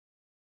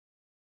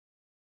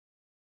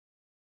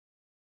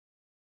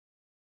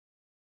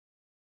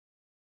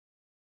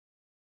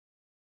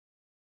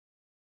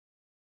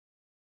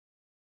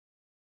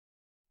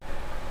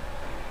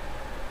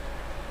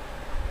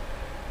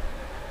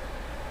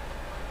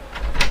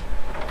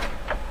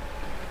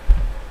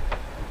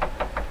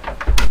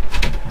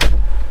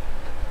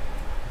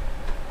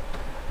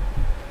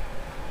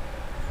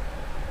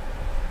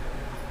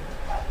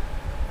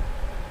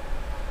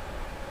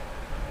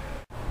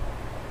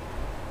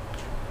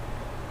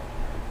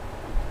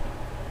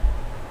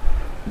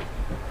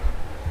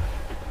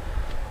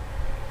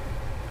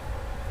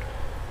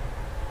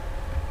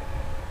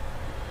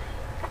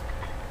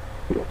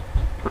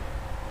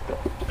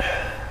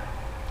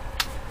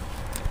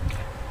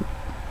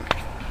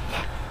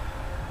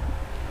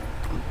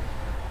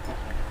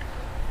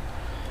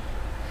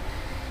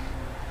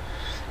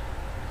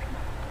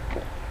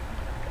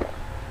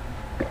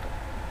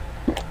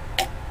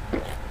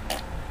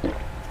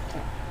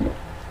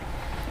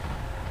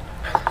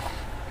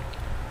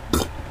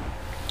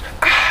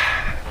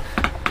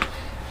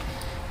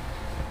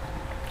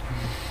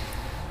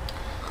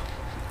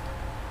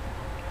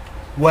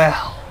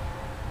Well,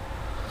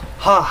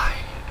 hi,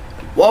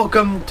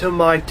 welcome to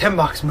my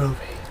 10-box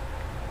movie.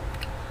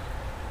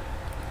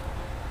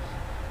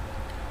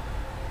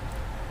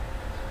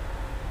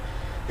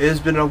 It has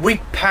been a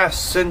week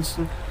past since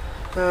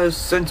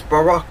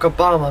Barack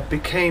Obama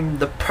became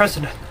the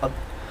president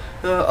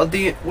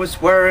was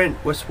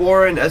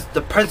sworn as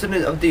the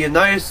president of the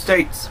United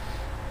States.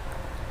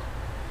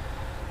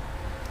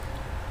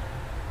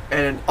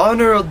 And in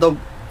honor of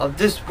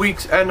this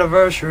week's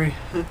anniversary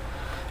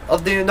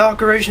of the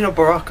inauguration of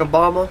Barack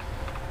Obama,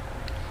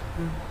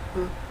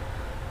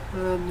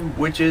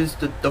 which is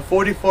the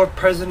 44th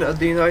president of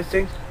the United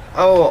States,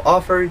 I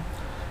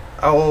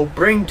will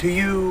bring to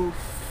you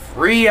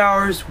 3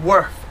 hours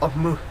worth of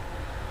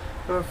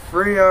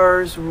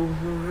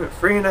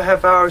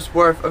 3.5 hours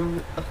worth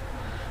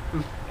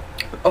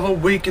of a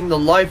week in the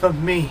life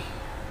of me.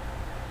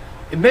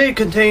 It may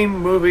contain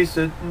movies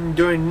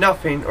doing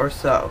nothing or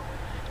so.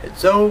 And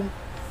so,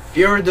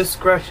 your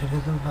discretion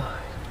is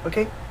advised,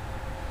 okay?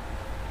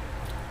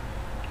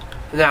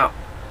 Now,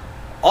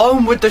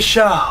 on with the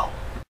show!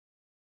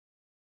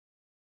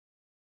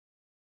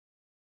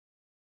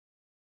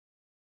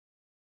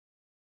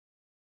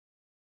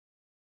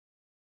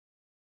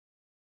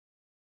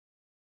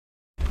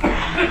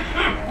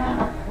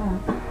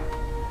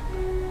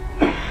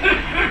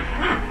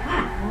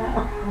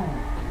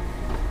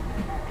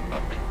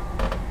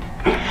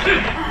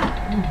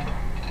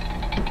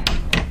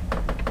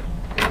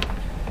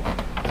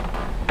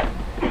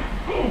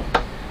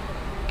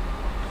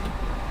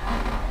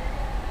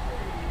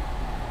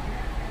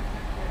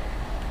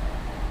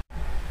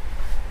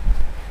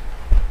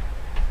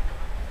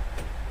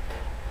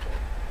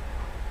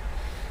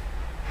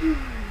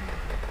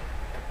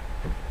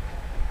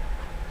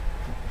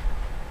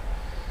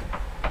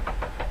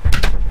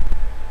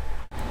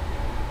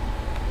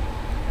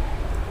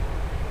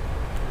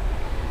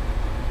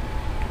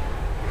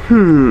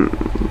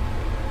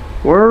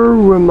 Where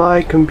will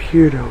my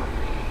computer be?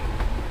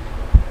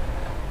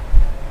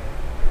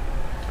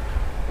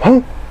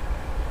 Oh!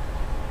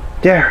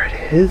 There it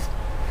is!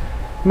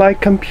 My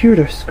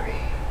computer screen.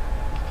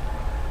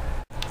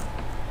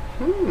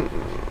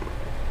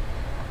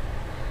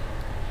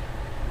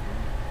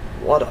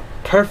 What a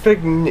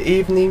perfect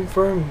evening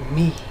for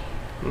me.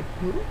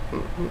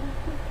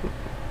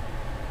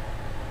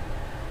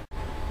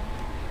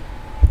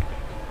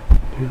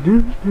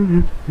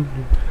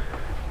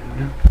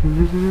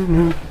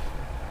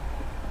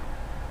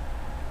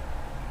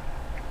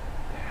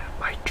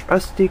 My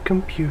trusty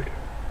computer.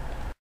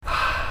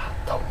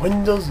 The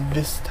Windows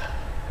Vista.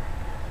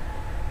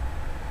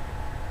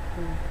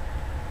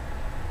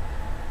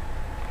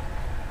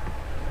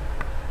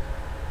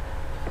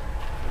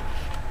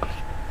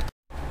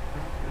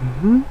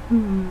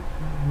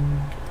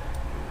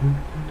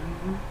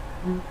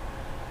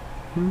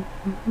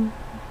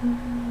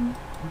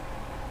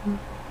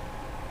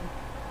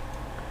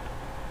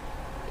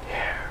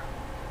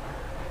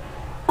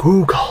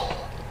 Google,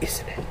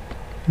 isn't it?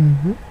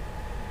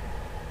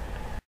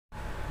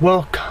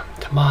 Welcome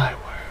to my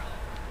world.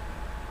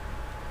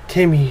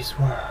 Timmy's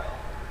world.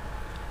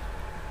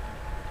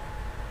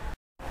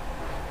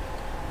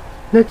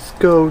 Let's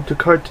go to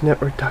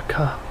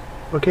cartoonnetwork.com,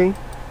 okay?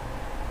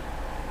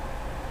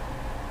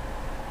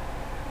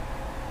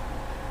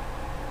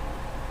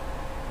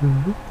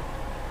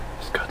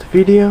 Let's go to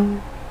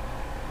video.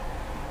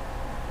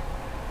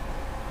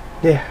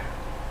 There.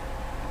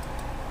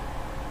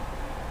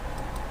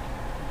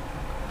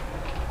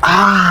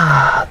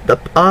 The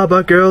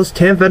Powerpuff Girls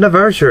 10th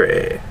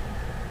anniversary.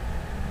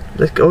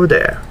 Let's go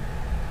there.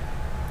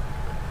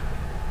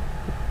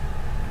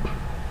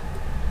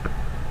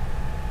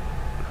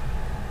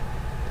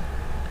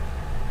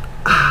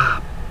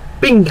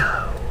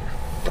 Bingo!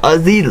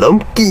 Fuzzy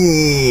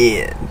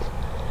Lumpkins.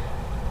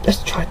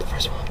 Let's try the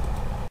first one.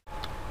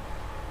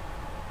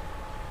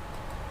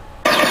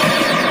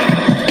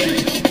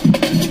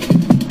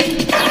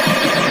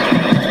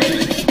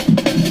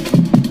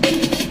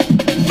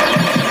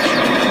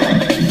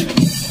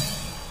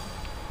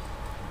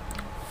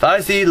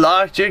 Fuzzy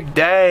Logic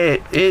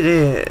Day it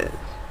is.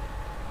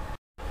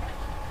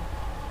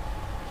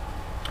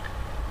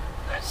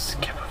 Let's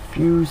skip a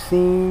few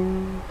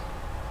scenes.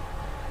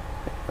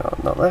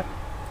 No left.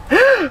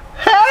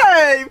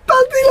 Hey,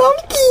 Fuzzy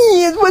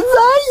Lumpkins, what's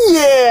up?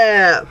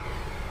 Yeah.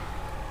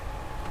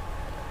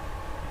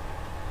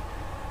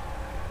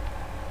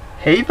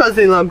 Hey,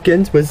 Fuzzy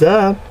Lumpkins, what's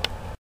up?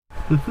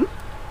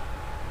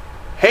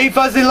 Hey,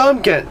 Fuzzy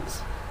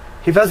Lumpkins.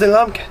 Hey, Fuzzy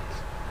Lumpkins.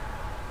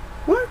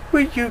 What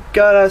would you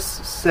gotta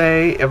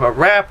say if a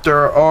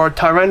raptor or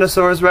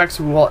Tyrannosaurus Rex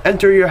will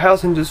enter your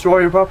house and destroy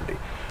your property?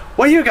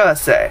 What you gotta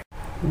say?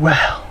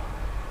 Well,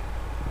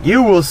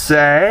 you will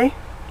say...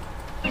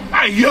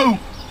 Hey you!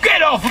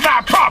 Get off of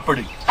my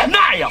property!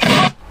 Now!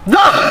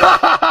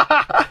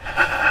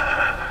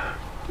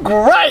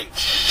 Great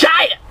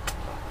shit!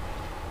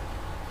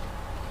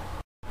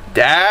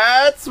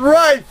 That's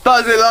right,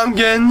 Fuzzy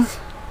Lumpkins!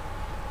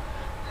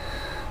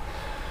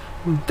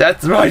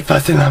 That's right,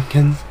 Fuzzy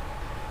Lumpkins.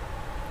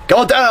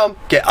 Go tell them,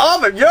 get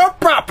off of your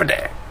property.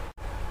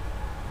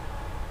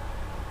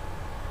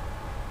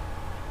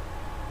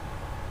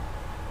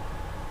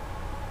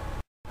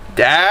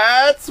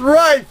 That's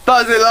right,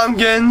 Fuzzy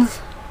Lumpkins.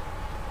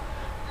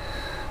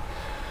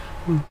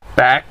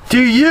 Back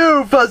to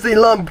you, Fuzzy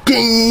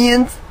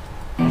Lumpkins.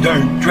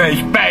 They're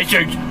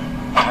trespassers.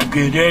 I'll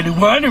get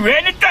anyone or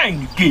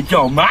anything that gets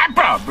on my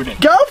property.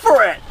 Go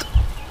for it.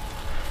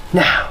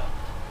 Now,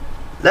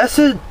 let's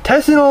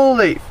test it on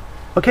a leaf.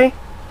 Okay?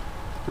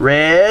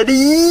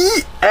 Ready,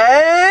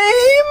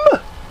 aim!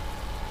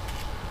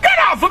 Get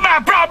off of my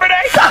property!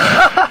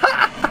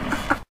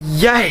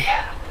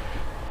 Yeah!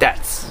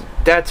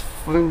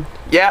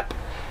 Yep.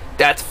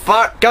 That's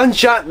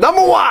gunshot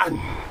number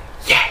 1!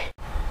 Yeah!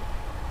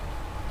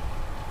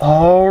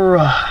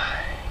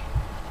 Alright.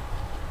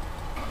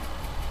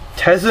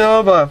 Test it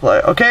on a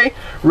butterfly, okay?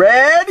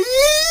 Ready?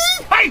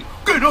 Hey!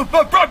 Get off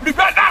my property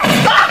right now!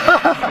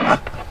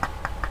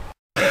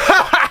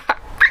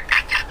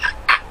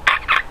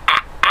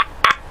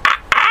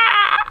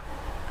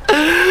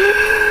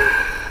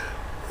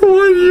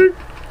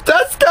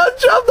 That's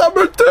gunshot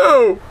number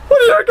 2! What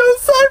are you gonna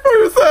say for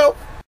yourself?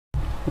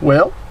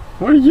 Well,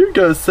 what are you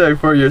gonna say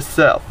for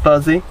yourself,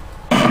 Fuzzy?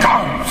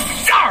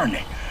 Oh, darn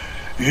it!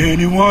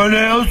 Anyone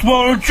else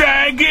wanna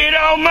try and get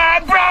on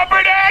my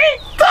property?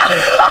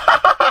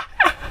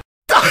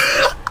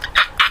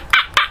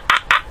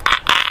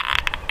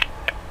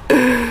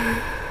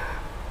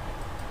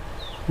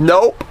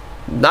 Nope,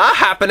 not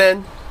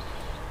happening.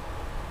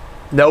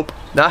 Nope,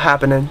 not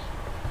happening.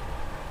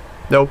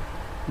 Nope,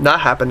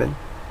 not happening.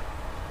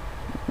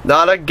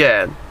 Not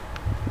again.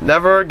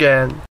 Never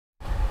again.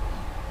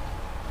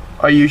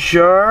 Are you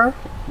sure?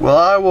 Well,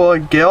 I will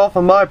get off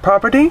of my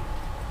property?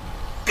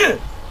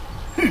 Good.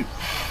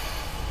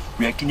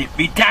 Reckon it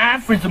be time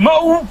for some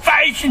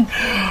old-fashioned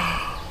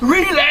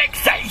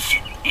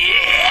relaxation.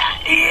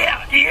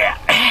 Yeah.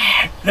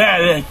 Now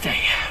let's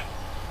see.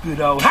 Good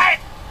old hat,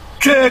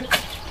 check.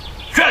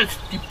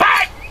 Trusty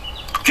pipe,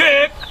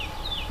 check.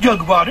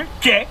 Jug of water,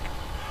 check.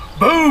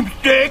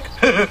 Boomstick,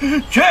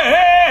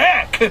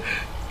 check.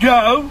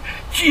 Joe?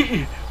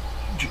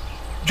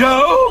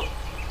 Joe?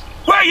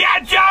 Where you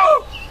at,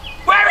 Joe?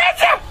 Where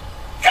is you?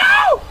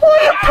 Joe! Why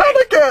are you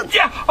panicking?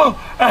 Joe!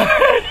 Oh,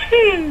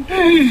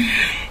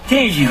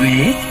 there you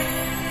is.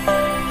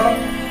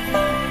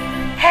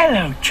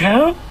 Hello,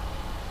 Joe.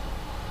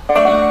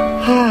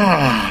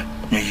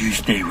 Now you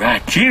stay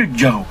right here,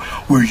 Joe,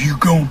 where you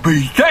gonna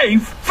be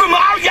safe from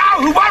all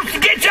y'all who wants to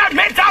get your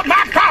mitts off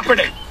my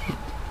property.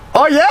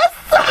 Oh, yes?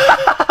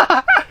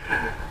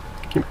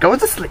 Keep going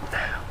to sleep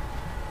now.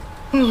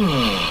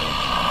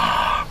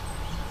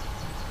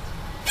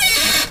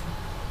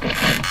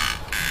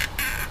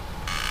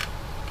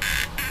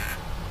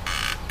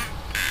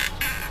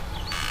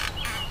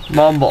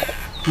 Mumble.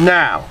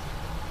 Now.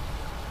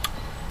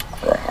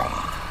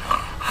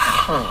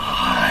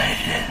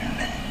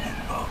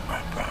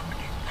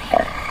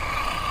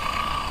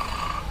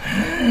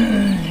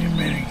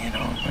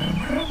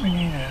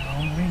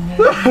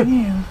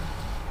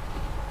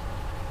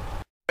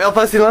 Well,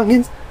 Fuzzy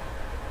Lumpkins,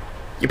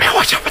 you better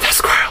watch out for that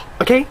squirrel,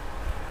 okay?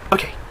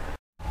 Okay.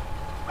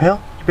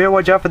 Well, you better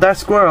watch out for that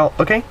squirrel,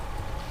 okay?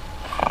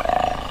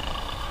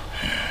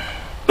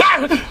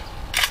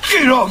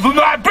 Get off of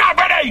my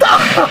property!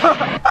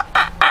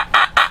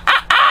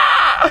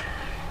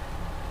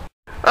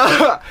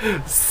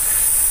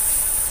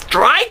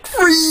 Strike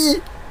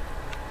free!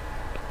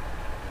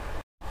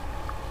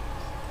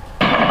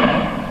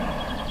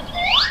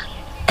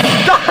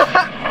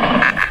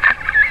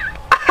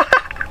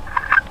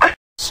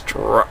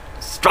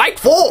 Strike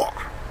 4!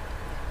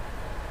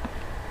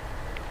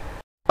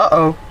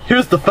 Uh-oh,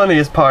 here's the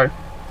funniest part.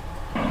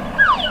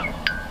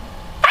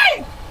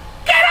 Hey!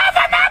 Get off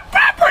of my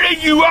property,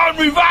 you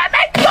ornery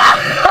varmint!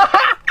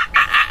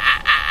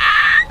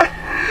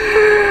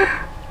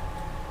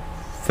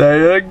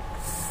 Say it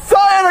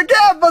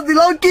again, Fuzzy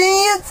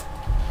Lumpkins!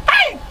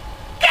 Hey!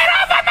 Get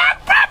off of my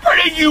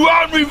property, you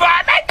ornery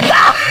varmint!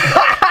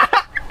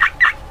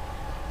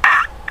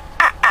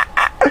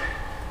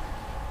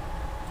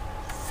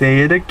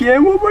 Say it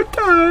again one more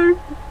time,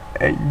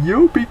 and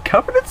you'll be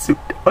covered in suit,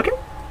 okay?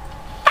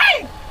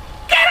 Hey!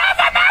 Get off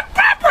of my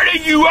property,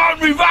 you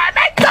ornery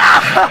varmint!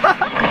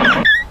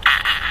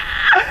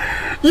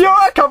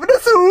 You're covered in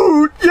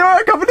suit!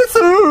 You're covered in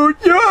suit!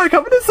 You're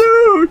covered in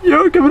suit!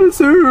 You're covered in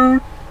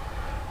suit!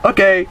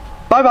 Okay,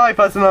 bye-bye,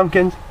 Fuzzy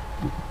Lumpkins.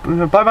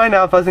 Bye-bye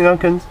now, Fuzzy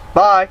Lumpkins.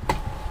 Bye!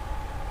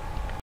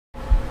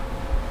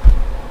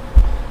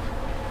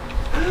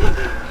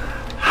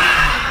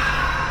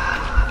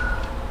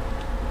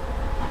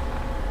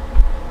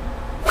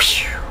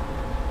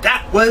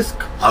 That was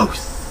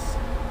close.